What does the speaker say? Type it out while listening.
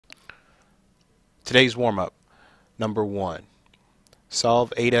Today's warm-up, number 1.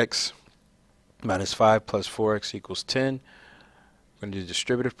 Solve 8x minus 5 plus 4x equals 10. We're going to do the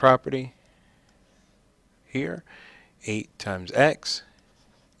distributive property here. 8 times x,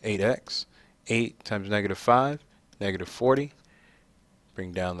 8x. 8 times negative 5, negative 40.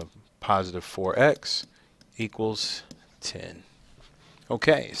 Bring down the positive 4x equals 10.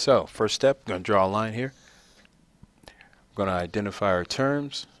 Okay, so first step, I'm going to draw a line here. We're going to identify our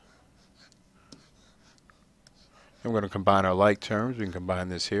terms. And we're going to combine our like terms. We can combine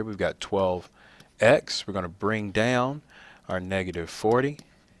this here. We've got 12x. We're going to bring down our negative 40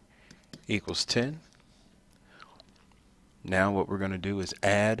 equals 10. Now what we're going to do is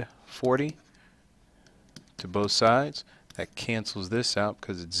add 40 to both sides. That cancels this out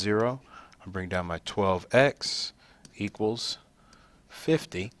because it's 0. I'll bring down my 12x equals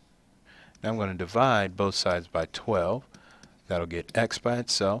 50. Now I'm going to divide both sides by 12. That'll get x by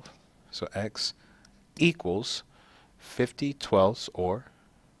itself. So x equals 50 twelfths, or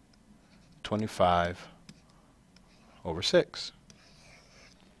 25 over 6.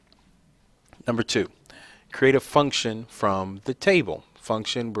 Number 2, create a function from the table.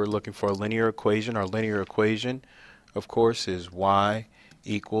 Function, we're looking for a linear equation. Our linear equation, of course, is y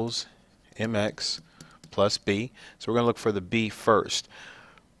equals mx plus b. So we're going to look for the b first.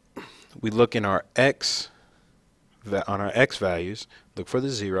 We look in our x, on our x values, look for the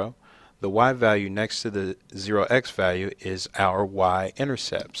 0. The y value next to the 0x value is our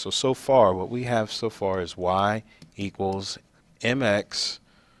y-intercept. So far, what we have so far is y equals mx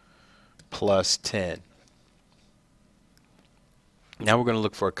plus 10. Now we're going to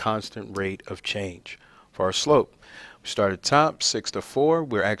look for a constant rate of change for our slope. We start at top, 6 to 4.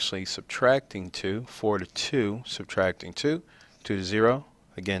 We're actually subtracting 2. 4 to 2, subtracting 2. 2 to 0,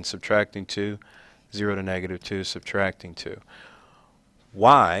 again subtracting 2. 0 to negative 2, subtracting 2.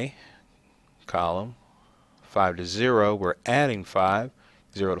 Y column, 5 to 0, we're adding 5.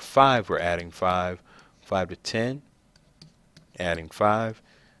 0 to 5, we're adding 5. 5 to 10, adding 5.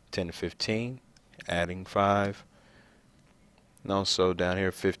 10 to 15, adding 5. And also down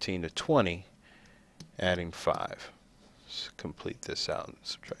here, 15 to 20, adding 5. Let's complete this out and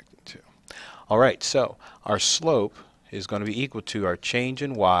subtracting 2. All right, so our slope is going to be equal to our change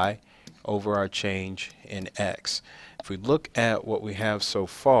in y over our change in x. If we look at what we have so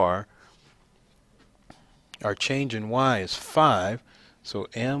far, our change in y is 5, so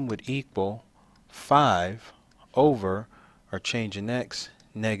m would equal 5 over our change in x,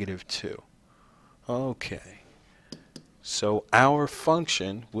 negative 2. Okay, so our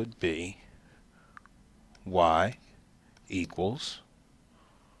function would be y equals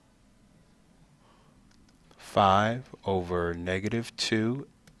 5 over negative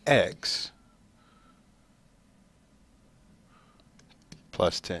 2x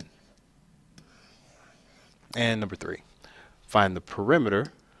plus 10. And number 3, find the perimeter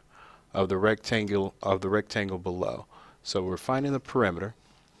of the rectangle below. So we're finding the perimeter.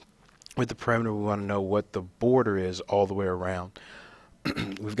 With the perimeter, we want to know what the border is all the way around.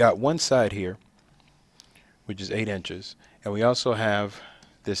 We've got one side here, which is 8 inches, and we also have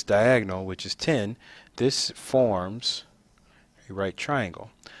this diagonal, which is 10. This forms a right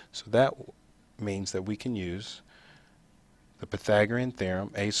triangle. So that means that we can use the Pythagorean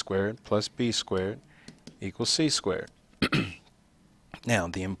theorem, a squared plus b squared equals c squared. Now,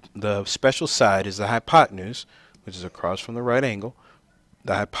 the special side is the hypotenuse, which is across from the right angle.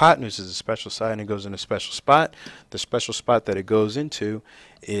 The hypotenuse is a special side and it goes in a special spot. The special spot that it goes into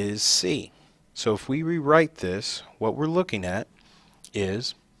is C. So if we rewrite this, what we're looking at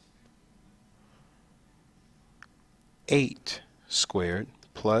is 8 squared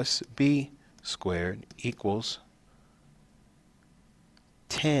plus b squared equals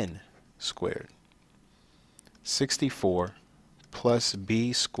 10 squared. 64 plus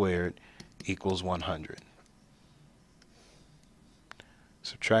b squared equals 100.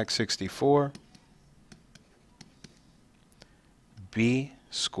 Subtract 64. B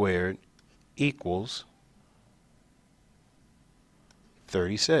squared equals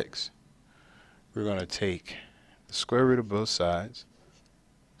 36. We're going to take the square root of both sides.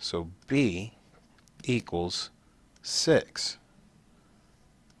 So b equals 6.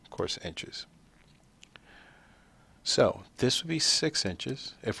 Of course, inches. So this would be 6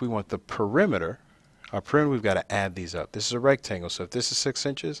 inches. If we want the perimeter, our perimeter, we've got to add these up. This is a rectangle, so if this is 6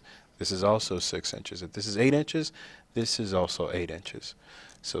 inches, this is also 6 inches. If this is 8 inches, this is also 8 inches.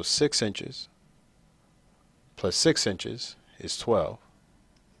 So 6 inches plus 6 inches is 12.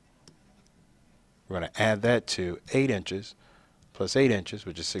 We're going to add that to 8 inches plus 8 inches,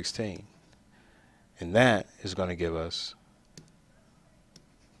 which is 16. And that is going to give us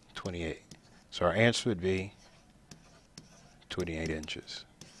 28. So our answer would be 28 inches.